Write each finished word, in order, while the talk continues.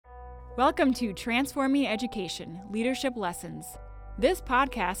Welcome to Transforming Education, Leadership Lessons. This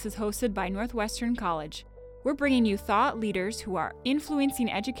podcast is hosted by Northwestern College. We're bringing you thought leaders who are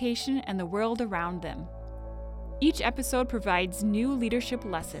influencing education and the world around them. Each episode provides new leadership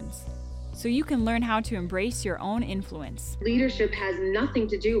lessons, so you can learn how to embrace your own influence. Leadership has nothing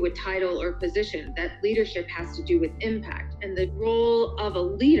to do with title or position. That leadership has to do with impact. And the role of a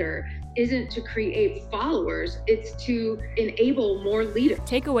leader isn't to create followers, it's to enable more leaders.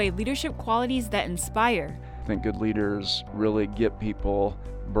 Take away leadership qualities that inspire. I think good leaders really get people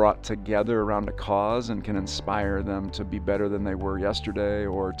brought together around a cause and can inspire them to be better than they were yesterday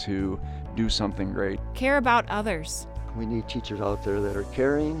or to do something great. Care about others. We need teachers out there that are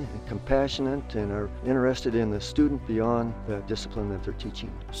caring and compassionate and are interested in the student beyond the discipline that they're teaching.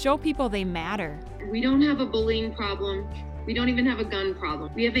 Show people they matter. We don't have a bullying problem. We don't even have a gun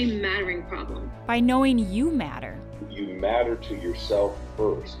problem. We have a mattering problem. By knowing you matter. You matter to yourself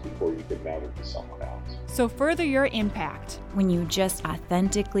first before you can matter to someone else. So further your impact. When you just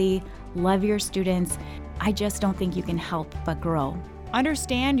authentically love your students, I just don't think you can help but grow.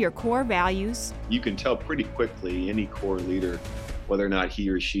 Understand your core values. You can tell pretty quickly any core leader whether or not he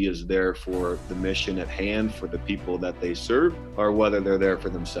or she is there for the mission at hand for the people that they serve or whether they're there for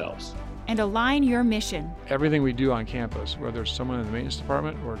themselves. And align your mission. Everything we do on campus, whether it's someone in the maintenance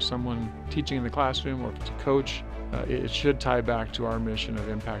department or someone teaching in the classroom or if it's a coach, it should tie back to our mission of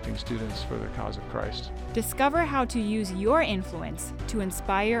impacting students for the cause of Christ. Discover how to use your influence to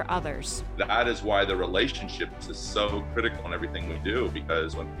inspire others. That is why the relationships is so critical in everything we do,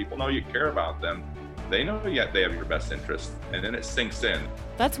 because when people know you care about them, they know yet they have your best interest, and then it sinks in.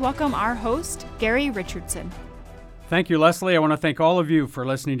 Let's welcome our host, Gary Richardson. Thank you, Leslie. I want to thank all of you for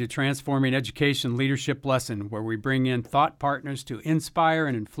listening to Transforming Education Leadership Lesson, where we bring in thought partners to inspire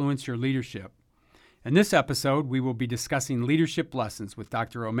and influence your leadership. In this episode, we will be discussing leadership lessons with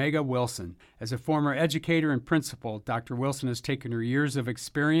Dr. Omega Wilson. As a former educator and principal, Dr. Wilson has taken her years of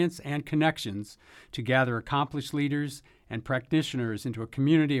experience and connections to gather accomplished leaders and practitioners into a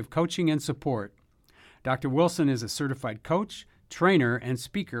community of coaching and support. Dr. Wilson is a certified coach, trainer, and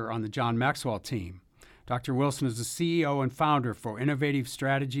speaker on the John Maxwell team. Dr. Wilson is the CEO and founder for Innovative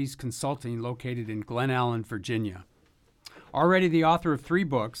Strategies Consulting located in Glen Allen, Virginia. Already the author of 3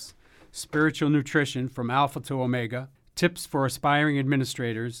 books, Spiritual Nutrition from Alpha to Omega, Tips for Aspiring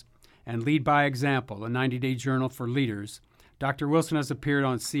Administrators, and Lead by Example, a 90-day journal for leaders, Dr. Wilson has appeared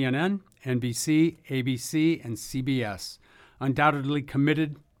on CNN, NBC, ABC, and CBS. Undoubtedly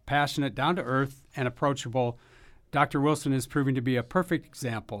committed, passionate, down-to-earth, and approachable, Dr. Wilson is proving to be a perfect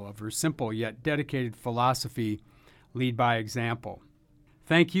example of her simple yet dedicated philosophy, Lead by Example.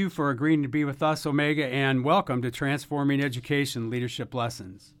 Thank you for agreeing to be with us, Omega, and welcome to Transforming Education Leadership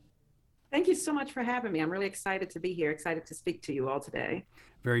Lessons. Thank you so much for having me. I'm really excited to be here, excited to speak to you all today.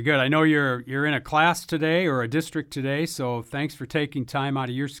 Very good. I know you're in a class today or a district today, so thanks for taking time out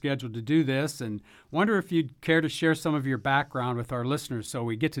of your schedule to do this, and wonder if you'd care to share some of your background with our listeners so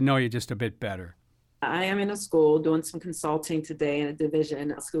we get to know you just a bit better. I am in a school doing some consulting today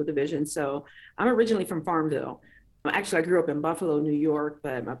in a school division. So I'm originally from Farmville. Actually, I grew up in Buffalo, New York,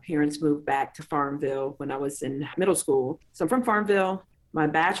 but my parents moved back to Farmville when I was in middle school. So I'm from Farmville. My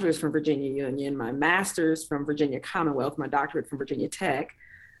bachelor's from Virginia Union, my master's from Virginia Commonwealth, my doctorate from Virginia Tech.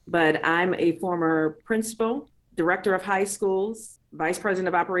 But I'm a former principal, director of high schools, vice president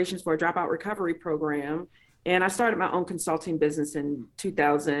of operations for a dropout recovery program. And I started my own consulting business in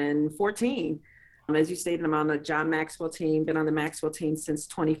 2014. As you stated, I'm on the John Maxwell team, been on the Maxwell team since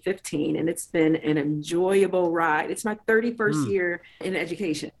 2015, and it's been an enjoyable ride. It's my 31st year in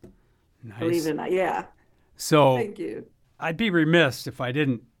education. Nice. Believe it or not, yeah. So thank you. I'd be remiss if I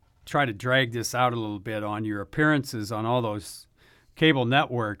didn't try to drag this out a little bit on your appearances on all those cable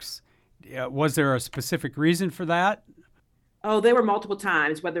networks. Was there a specific reason for that? Oh, there were multiple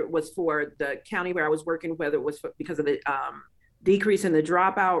times, whether it was for the county where I was working, whether it was because of the decrease in the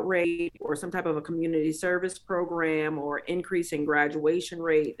dropout rate or some type of a community service program or increase in graduation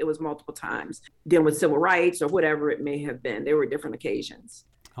rate. It was multiple times dealing with civil rights or whatever it may have been. There were different occasions.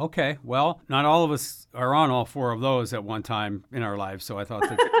 Okay. Well, not all of us are on all 4 of those at one time in our lives. So I thought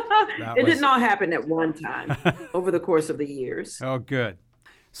that, it did not happen at one time over the course of the years. Oh, good.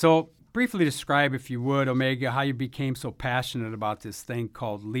 So briefly describe, if you would, Omega, how you became so passionate about this thing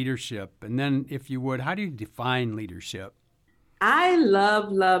called leadership. And then if you would, how do you define leadership? I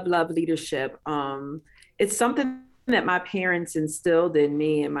love leadership. It's something that my parents instilled in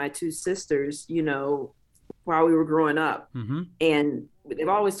me and my 2 sisters, while we were growing up. Mm-hmm. And they've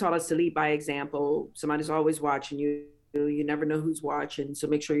always taught us to lead by example. Somebody's always watching you. You never know who's watching. So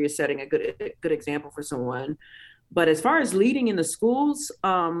make sure you're setting a good example for someone. But as far as leading in the schools,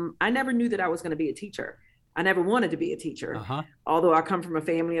 I never knew that I was going to be a teacher. I never wanted to be a teacher. Although I come from a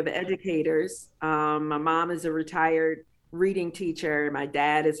family of educators. My mom is a retired reading teacher. My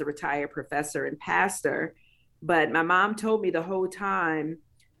dad is a retired professor and pastor. But my mom told me the whole time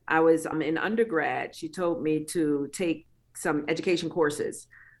I was in undergrad, she told me to take some education courses.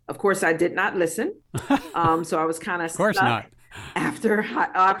 Of course, I did not listen. So I was kind of stuck not. After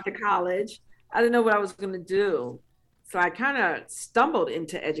college. I didn't know what I was going to do. So I kind of stumbled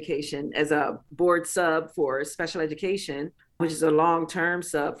into education as a board sub for special education, which is a long-term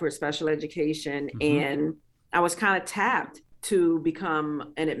sub for special education. And I was kind of tapped to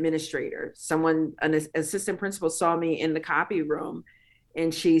become an administrator. An assistant principal saw me in the copy room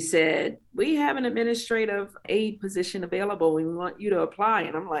and she said, "We have an administrative aide position available. We want you to apply."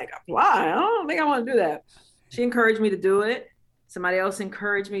 And I'm like, apply? I don't think I want to do that. She encouraged me to do it. Somebody else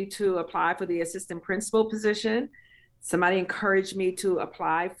encouraged me to apply for the assistant principal position. Somebody encouraged me to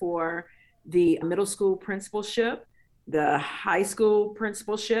apply for the middle school principalship, the high school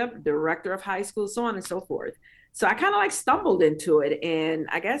principalship, director of high school, so on and so forth. So I kind of like stumbled into it. And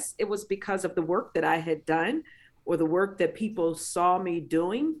I guess it was because of the work that I had done or the work that people saw me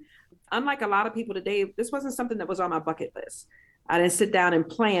doing. Unlike a lot of people today, this wasn't something that was on my bucket list. I didn't sit down and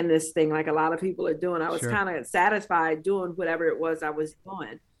plan this thing like a lot of people are doing. I was kind of satisfied doing whatever it was I was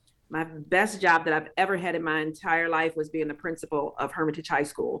doing. My best job that I've ever had in my entire life was being the principal of Hermitage High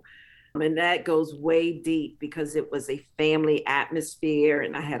School. And that goes way deep because it was a family atmosphere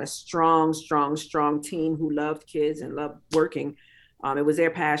and I had a strong team who loved kids and loved working. It was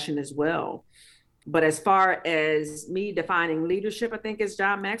their passion as well. But as far as me defining leadership, I think as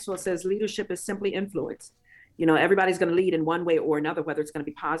John Maxwell says, leadership is simply influence. You know, everybody's going to lead in one way or another, whether it's going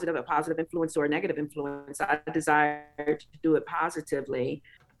to be a positive influence or a negative influence. I desire to do it positively,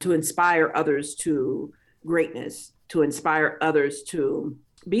 to inspire others to greatness, to inspire others to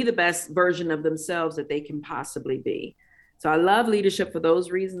be the best version of themselves that they can possibly be. So I love leadership for those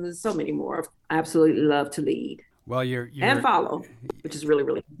reasons and so many more. I absolutely love to lead. Well, you're and follow, which is really,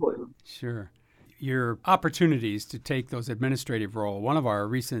 really important. Sure. Your opportunities to take those administrative roles. One of our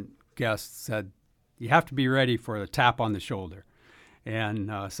recent guests said, you have to be ready for a tap on the shoulder.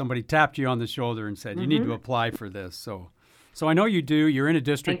 And somebody tapped you on the shoulder and said, you need to apply for this. So I know you do. You're in a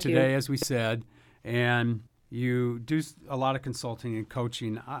district today, as we said, and you do a lot of consulting and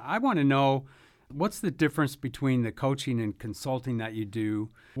coaching. I want to know, what's the difference between the coaching and consulting that you do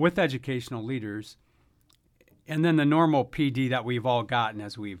with educational leaders and then the normal PD that we've all gotten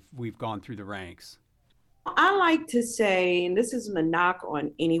as we've gone through the ranks? I like to say, and this isn't a knock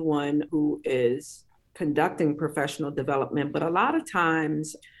on anyone who is conducting professional development, but a lot of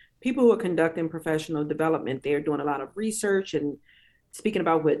times people who are conducting professional development, they're doing a lot of research and speaking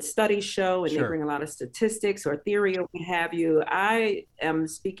about what studies show, and they bring a lot of statistics or theory or what have you. I am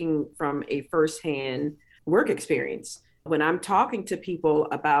speaking from a firsthand work experience. When I'm talking to people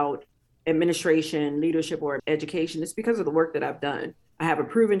about administration, leadership, or education, it's because of the work that I've done. I have a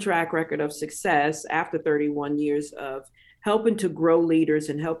proven track record of success after 31 years of helping to grow leaders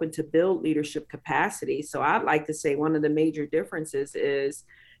and helping to build leadership capacity. So I'd like to say one of the major differences is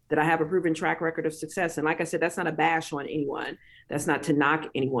that I have a proven track record of success. And like I said, that's not a bash on anyone. That's not to knock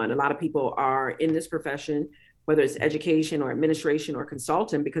anyone. A lot of people are in this profession, whether it's education or administration or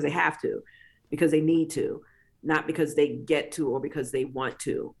consultant, because they have to, because they need to, not because they get to or because they want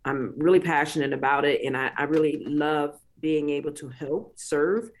to. I'm really passionate about it. And I really love being able to help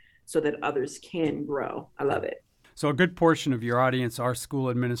serve so that others can grow. I love it. So a good portion of your audience are school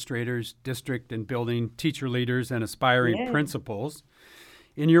administrators, district and building teacher leaders, and aspiring principals.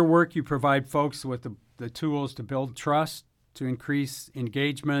 In your work, you provide folks with the tools to build trust, to increase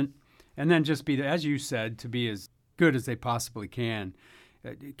engagement, and then just be, as you said, to be as good as they possibly can.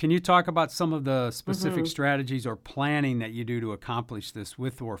 Can you talk about some of the specific strategies or planning that you do to accomplish this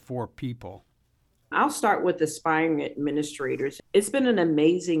with or for people? I'll start with aspiring administrators. It's been an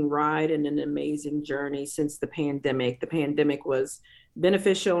amazing ride and an amazing journey since the pandemic. The pandemic was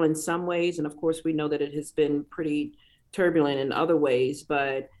beneficial in some ways, and of course, we know that it has been pretty turbulent in other ways.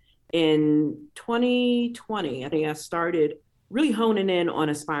 But in 2020, I think I started really honing in on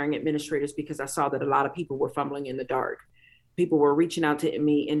aspiring administrators because I saw that a lot of people were fumbling in the dark. People were reaching out to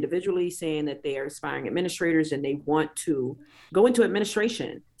me individually saying that they are aspiring administrators and they want to go into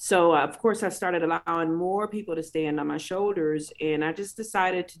administration. So of course, I started allowing more people to stand on my shoulders, and I just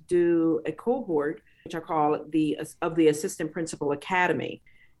decided to do a cohort, which I call the Assistant Principal Academy.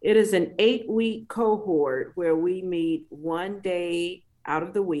 It is an 8-week cohort where we meet one day out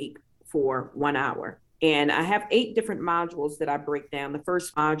of the week for 1 hour. And I have 8 different modules that I break down. The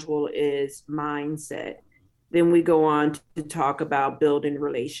first module is mindset. Then we go on to talk about building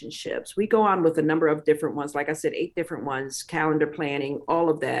relationships. We go on with a number of different ones. Like I said, 8 different ones, calendar planning, all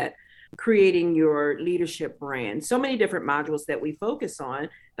of that, creating your leadership brand. So many different modules that we focus on.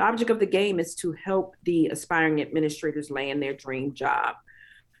 The object of the game is to help the aspiring administrators land their dream job.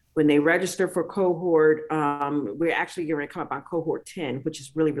 When they register for cohort, we're actually going to come up on cohort 10, which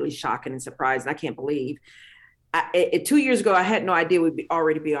is really, really shocking and surprising. I can't believe. 2 years ago, I had no idea we'd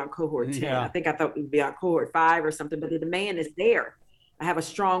already be on cohort 10. Yeah. I think I thought we'd be on cohort 5 or something, but the demand is there. I have a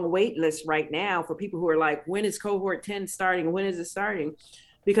strong wait list right now for people who are like, when is cohort 10 starting? When is it starting?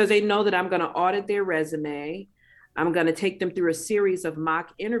 Because they know that I'm going to audit their resume. I'm going to take them through a series of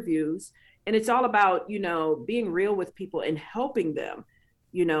mock interviews. And it's all about, being real with people and helping them,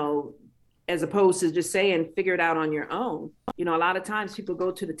 as opposed to just saying, figure it out on your own. A lot of times people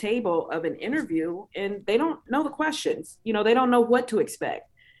go to the table of an interview and they don't know the questions. They don't know what to expect.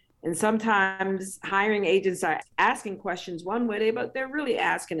 And sometimes hiring agents are asking questions one way, but they're really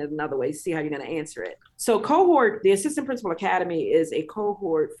asking it another way, see how you're going to answer it. So cohort, the Assistant Principal Academy is a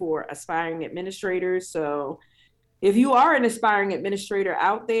cohort for aspiring administrators. So if you are an aspiring administrator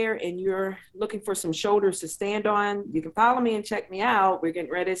out there and you're looking for some shoulders to stand on, you can follow me and check me out. We're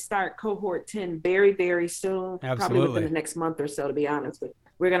getting ready to start cohort 10 very, very soon. Absolutely. Probably within the next month or so, to be honest with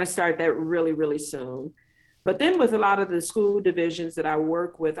you. We're going to start that really, really soon. But then with a lot of the school divisions that I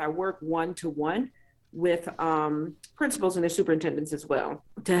work with, I work one-to-one with principals and their superintendents as well,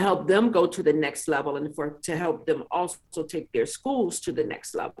 to help them go to the next level and to help them also take their schools to the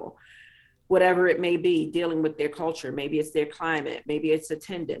next level. Whatever it may be, dealing with their culture, maybe it's their climate, maybe it's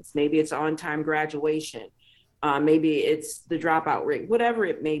attendance, maybe it's on-time graduation, maybe it's the dropout rate, whatever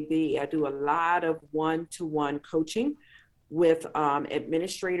it may be. I do a lot of one-to-one coaching with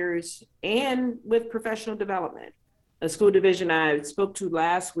administrators and with professional development. A school division I spoke to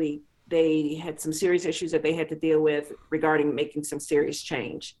last week, they had some serious issues that they had to deal with regarding making some serious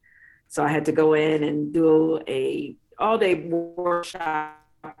change. So I had to go in and do a all-day workshop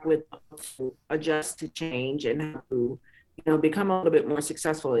with adjust to change and how to become a little bit more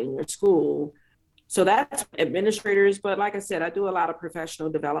successful in your school. So that's administrators, but like I said, I do a lot of professional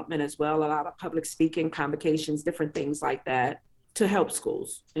development as well, a lot of public speaking, convocations, different things like that to help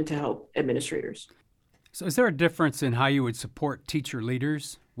schools and to help administrators. So is there a difference in how you would support teacher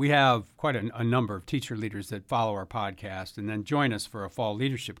leaders? We have quite a number of teacher leaders that follow our podcast and then join us for a fall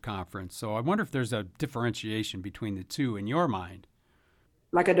leadership conference. So I wonder if there's a differentiation between the two in your mind.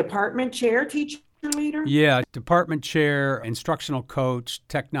 Like a department chair teacher leader? Yeah, department chair, instructional coach,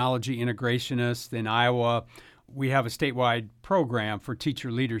 technology integrationist. In Iowa, we have a statewide program for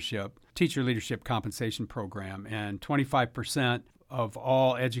teacher leadership compensation program, and 25% of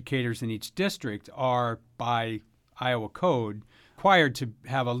all educators in each district are, by Iowa code, required to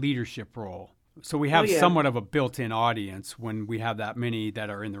have a leadership role. So we have somewhat of a built-in audience when we have that many that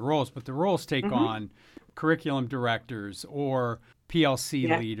are in the roles, but the roles take on curriculum directors or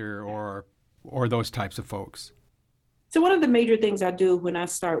PLC leader or those types of folks. So one of the major things I do when I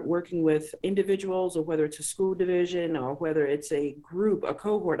start working with individuals, or whether it's a school division or whether it's a group, a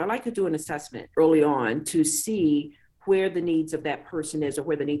cohort, I like to do an assessment early on to see where the needs of that person is or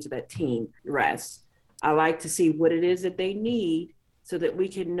where the needs of that team rest. I like to see what it is that they need so that we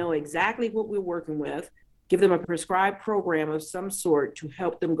can know exactly what we're working with, give them a prescribed program of some sort to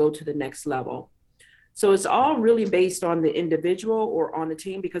help them go to the next level. So it's all really based on the individual or on the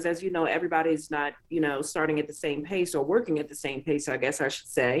team, because as you know, everybody's not, starting at the same pace or working at the same pace, I guess I should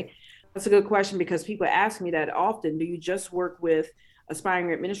say. That's a good question, because people ask me that often. Do you just work with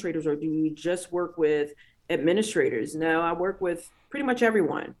aspiring administrators or do you just work with administrators? No, I work with pretty much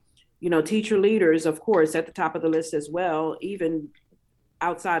everyone. Teacher leaders, of course, at the top of the list as well, even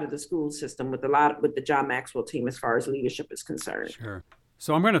outside of the school system with the John Maxwell team as far as leadership is concerned. Sure.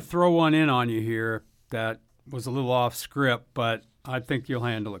 So I'm going to throw one in on you here that was a little off script, but I think you'll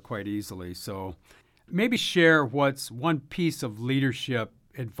handle it quite easily. So maybe share what's one piece of leadership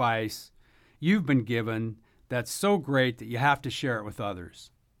advice you've been given that's so great that you have to share it with others.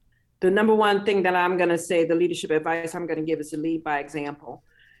 The number one thing that I'm going to say, the leadership advice I'm going to give is to lead by example.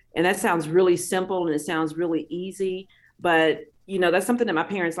 And that sounds really simple and it sounds really easy, but that's something that my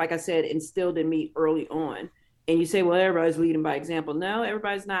parents, like I said, instilled in me early on. And you say, well, everybody's leading by example. No,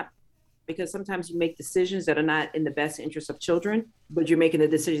 everybody's not, because sometimes you make decisions that are not in the best interest of children, but you're making a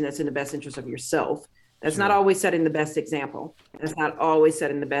decision that's in the best interest of yourself. That's not always setting the best example. That's not always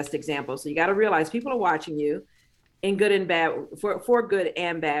setting the best example. So you got to realize people are watching you in good and bad, for good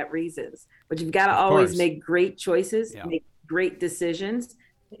and bad reasons. But you've got to always make great choices, make great decisions,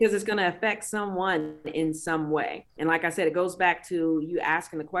 because it's going to affect someone in some way. And like I said, it goes back to you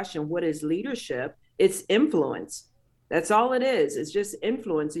asking the question, what is leadership? It's influence. That's all it is. It's just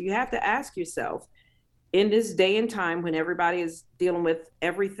influence. So you have to ask yourself, in this day and time when everybody is dealing with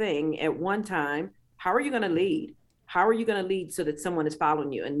everything at one time, how are you going to lead? How are you going to lead so that someone is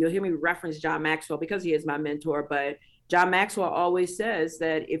following you? And you'll hear me reference John Maxwell because he is my mentor, but John Maxwell always says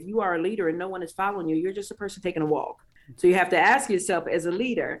that if you are a leader and no one is following you, you're just a person taking a walk. So you have to ask yourself as a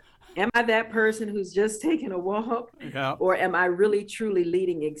leader, am I that person who's just taking a walk? Yeah. Or am I really truly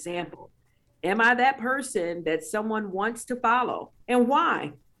leading example? Am I that person that someone wants to follow? And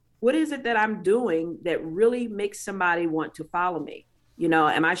why? What is it that I'm doing that really makes somebody want to follow me? You know,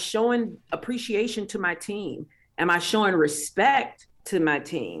 am I showing appreciation to my team? Am I showing respect to my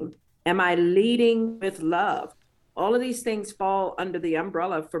team? Am I leading with love? All of these things fall under the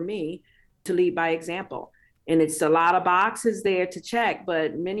umbrella for me to lead by example. And it's a lot of boxes there to check,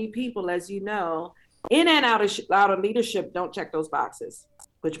 but many people, as you know, in and out of leadership don't check those boxes,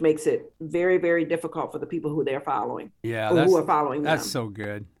 which makes it very, very difficult for the people who they're following. Yeah, who are following them. That's so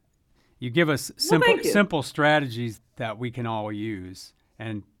good. You give us simple strategies that we can all use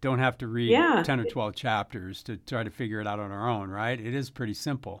and don't have to read 10 or 12 chapters to try to figure it out on our own, right? It is pretty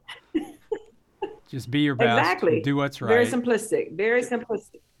simple. Just be your best. Exactly. Do what's right. Very simplistic. Very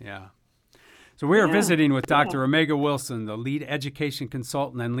simplistic. Yeah. So we are visiting with Dr. Omega Wilson, the lead education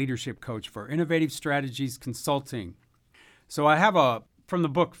consultant and leadership coach for Innovative Strategies Consulting. So I have from the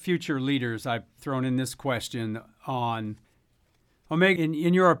book Future Leaders, I've thrown in this question on, Omega,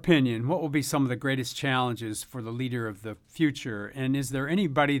 in your opinion, what will be some of the greatest challenges for the leader of the future? And is there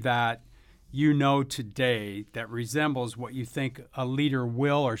anybody that you know today that resembles what you think a leader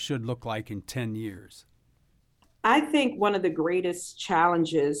will or should look like in 10 years? I think one of the greatest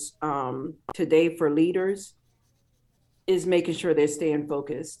challenges today for leaders is making sure they're staying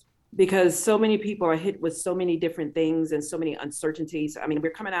focused, because so many people are hit with so many different things and so many uncertainties. I mean,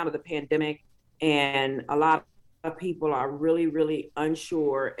 we're coming out of the pandemic and a lot of people are really, really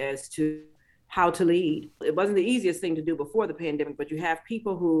unsure as to how to lead. It wasn't the easiest thing to do before the pandemic, but you have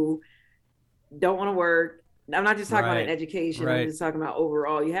people who don't want to work. I'm not just talking about in education. I'm just talking about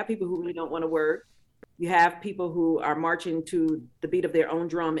overall. You have people who really don't want to work. You have people who are marching to the beat of their own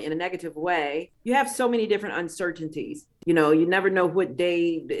drum in a negative way. You have so many different uncertainties. You know, you never know what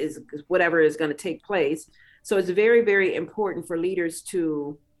day whatever is going to take place. So it's very, very important for leaders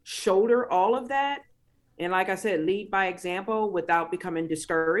to shoulder all of that. And like I said, lead by example without becoming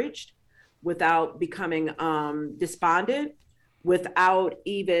discouraged, without becoming despondent, without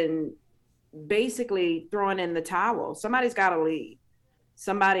even basically throwing in the towel. Somebody's got to lead.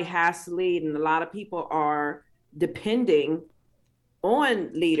 Somebody has to lead, and a lot of people are depending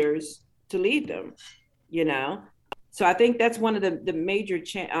on leaders to lead them, you know? So I think that's one of the major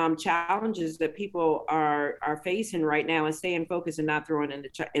challenges that people are facing right now, is staying focused and not throwing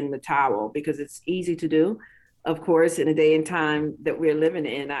in the towel, because it's easy to do, of course, in a day and time that we're living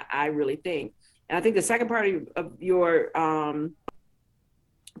in, I really think. And I think the second part of your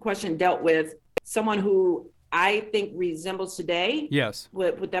question dealt with someone who I think resembles today. Yes.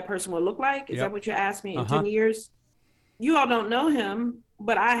 What that person will look like. Is that what you asked me in 10 years? You all don't know him,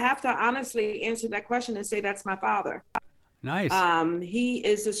 but I have to honestly answer that question and say that's my father. Nice. He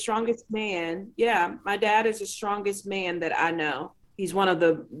is the strongest man. Yeah, my dad is the strongest man that I know. He's one of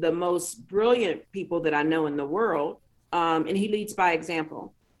the most brilliant people that I know in the world. And he leads by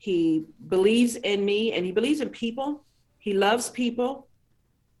example. He believes in me and he believes in people. He loves people.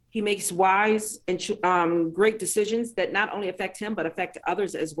 He makes wise and great decisions that not only affect him, but affect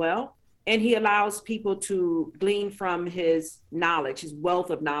others as well. And he allows people to glean from his knowledge, his wealth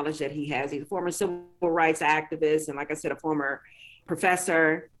of knowledge that he has. He's a former civil rights activist, and like I said, a former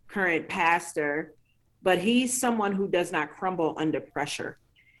professor, current pastor, but he's someone who does not crumble under pressure.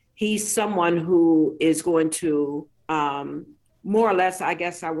 He's someone who is going to, more or less, I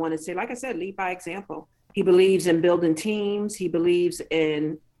guess I want to say, like I said, lead by example. He believes in building teams. He believes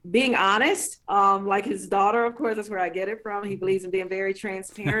in being honest, like his daughter, of course, that's where I get it from. He believes in being very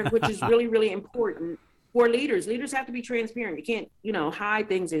transparent, which is really, really important for leaders. Leaders have to be transparent. You can't, hide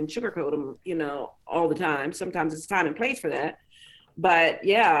things and sugarcoat them, all the time. Sometimes it's time and place for that. But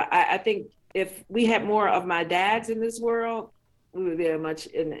yeah, I think if we had more of my dads in this world, we would be in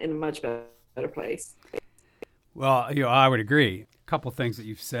a much better place. Well, I would agree. A couple of things that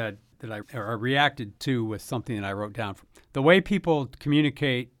you've said that I reacted to with something that I wrote down. The way people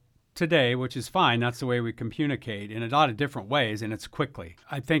communicate today, which is fine, that's the way we communicate in a lot of different ways, and it's quickly.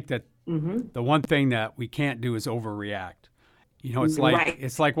 I think that the one thing that we can't do is overreact.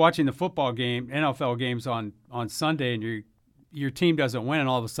 It's like watching the football game, NFL games on Sunday, and your team doesn't win, and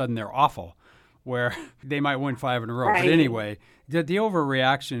all of a sudden they're awful, where they might win 5 in a row. Right. But anyway, the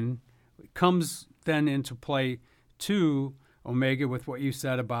overreaction comes then into play too, Omega, with what you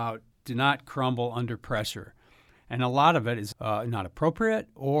said about do not crumble under pressure. And a lot of it is not appropriate,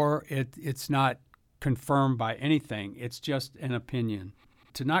 or it's not confirmed by anything. It's just an opinion.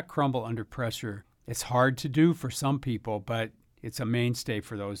 To not crumble under pressure, it's hard to do for some people, but it's a mainstay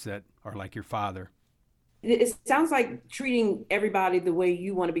for those that are like your father. It sounds like treating everybody the way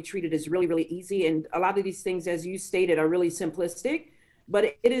you want to be treated is really, really easy. And a lot of these things, as you stated, are really simplistic.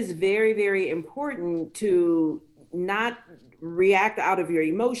 But it is very, very important to not react out of your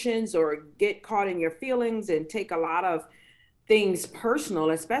emotions or get caught in your feelings and take a lot of things personal,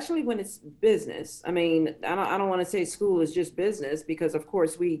 especially when it's business. I mean, I don't want to say school is just business, because of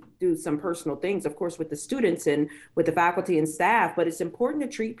course we do some personal things, of course, with the students and with the faculty and staff, but it's important to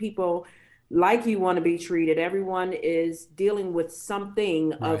treat people like you want to be treated. Everyone is dealing with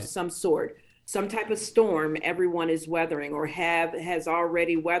something of some sort, some type of storm everyone is weathering or has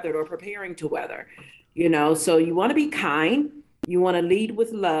already weathered or preparing to weather. So you want to be kind, you want to lead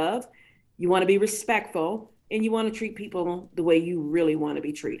with love, you want to be respectful, and you want to treat people the way you really want to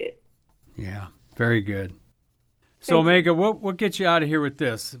be treated. Yeah, very good. So Omega, we'll get you out of here with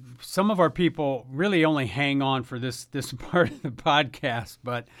this. Some of our people really only hang on for this part of the podcast,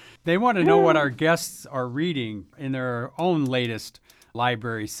 but they want to know what our guests are reading in their own latest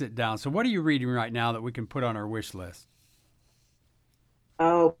library sit down. So what are you reading right now that we can put on our wish list?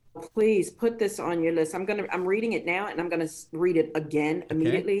 Oh, please put this on your list. I'm reading it now, and I'm going to read it again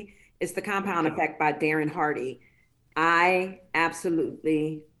immediately. It's The Compound Effect by Darren Hardy. I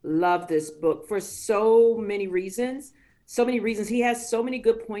absolutely love this book for so many reasons. He has so many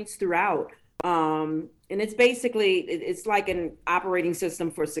good points throughout. And it's basically, it's like an operating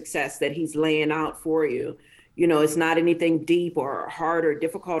system for success that he's laying out for you. It's not anything deep or hard or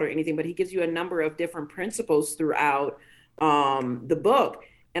difficult or anything, but he gives you a number of different principles throughout the book.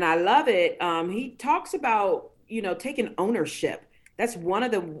 And I love it. He talks about, taking ownership. That's one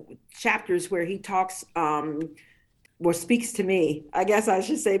of the chapters where he talks, or speaks to me, I guess I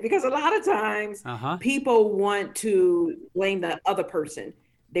should say, because a lot of times people want to blame the other person.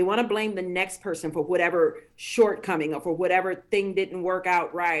 They want to blame the next person for whatever shortcoming or for whatever thing didn't work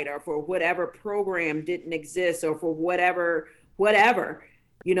out right or for whatever program didn't exist or for whatever, but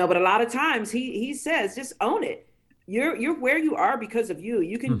a lot of times he says, just own it. You're where you are because of you.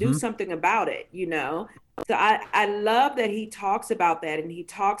 You can do something about it, So I love that he talks about that, and he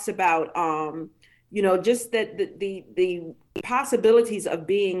talks about, just that the possibilities of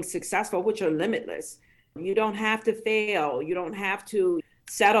being successful, which are limitless. You don't have to fail. You don't have to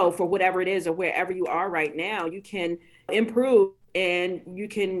settle for whatever it is or wherever you are right now. You can improve, and you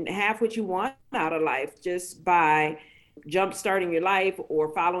can have what you want out of life just by jump-starting your life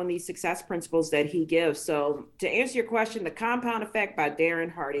or following these success principles that he gives. So to answer your question, The Compound Effect by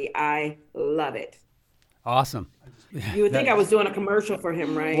Darren Hardy, I love it. Awesome. You would think I was doing a commercial for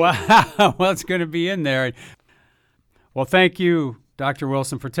him, right? Well, it's going to be in there. Well, thank you, Dr.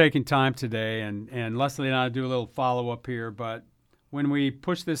 Wilson, for taking time today. And Leslie and I do a little follow-up here. But when we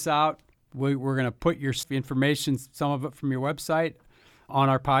push this out, we're going to put your information, some of it from your website, on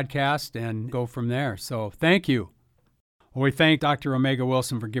our podcast and go from there. So thank you. Well, we thank Dr. Omega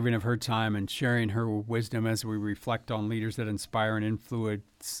Wilson for giving of her time and sharing her wisdom as we reflect on leaders that inspire and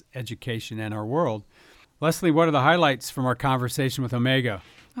influence education and our world. Leslie, what are the highlights from our conversation with Omega?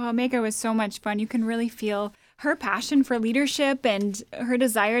 Well, Omega was so much fun. You can really feel her passion for leadership and her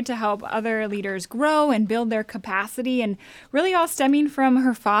desire to help other leaders grow and build their capacity, and really all stemming from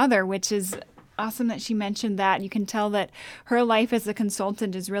her father, which is awesome that she mentioned that. You can tell that her life as a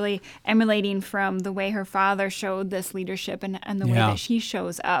consultant is really emulating from the way her father showed this leadership and the way that she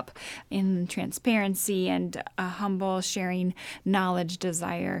shows up in transparency and a humble, sharing knowledge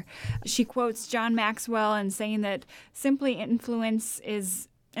desire. She quotes John Maxwell and saying that simply influence is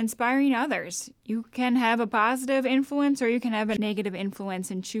inspiring others. You can have a positive influence or you can have a negative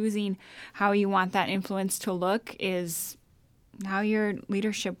influence, and choosing how you want that influence to look is how your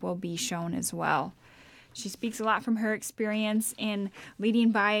leadership will be shown as well. She speaks a lot from her experience in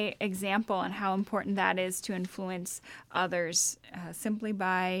leading by example and how important that is to influence others simply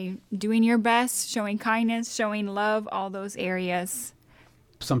by doing your best, showing kindness, showing love, all those areas.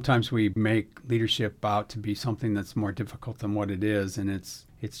 Sometimes we make leadership out to be something that's more difficult than what it is, and it's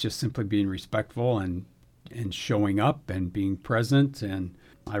just simply being respectful and showing up and being present. And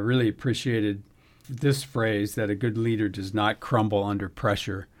I really appreciated this phrase that a good leader does not crumble under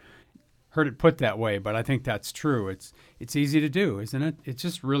pressure. Heard it put that way, but I think that's true. It's easy to do, isn't it? It's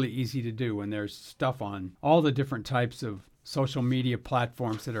just really easy to do when there's stuff on all the different types of social media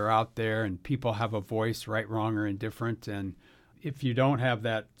platforms that are out there, and people have a voice, right, wrong, or indifferent. And if you don't have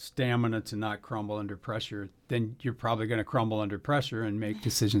that stamina to not crumble under pressure, then you're probably going to crumble under pressure and make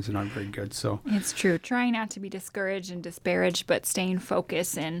decisions that aren't very good. So it's true. Trying not to be discouraged and disparaged, but staying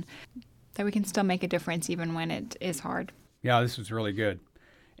focused and that we can still make a difference even when it is hard. Yeah, this was really good.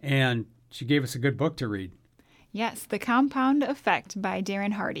 And she gave us a good book to read. Yes, The Compound Effect by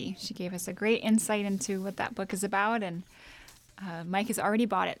Darren Hardy. She gave us a great insight into what that book is about, and Mike has already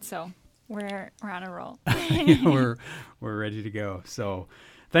bought it, so we're on a roll. we're ready to go. So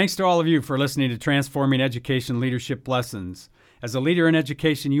thanks to all of you for listening to Transforming Education Leadership Lessons. As a leader in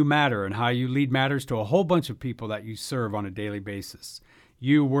education, you matter, and how you lead matters to a whole bunch of people that you serve on a daily basis.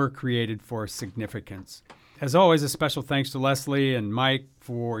 You were created for significance. As always, a special thanks to Leslie and Mike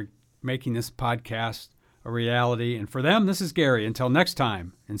for making this podcast a reality. And for them, this is Gary. Until next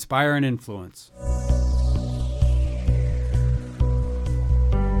time, inspire and influence.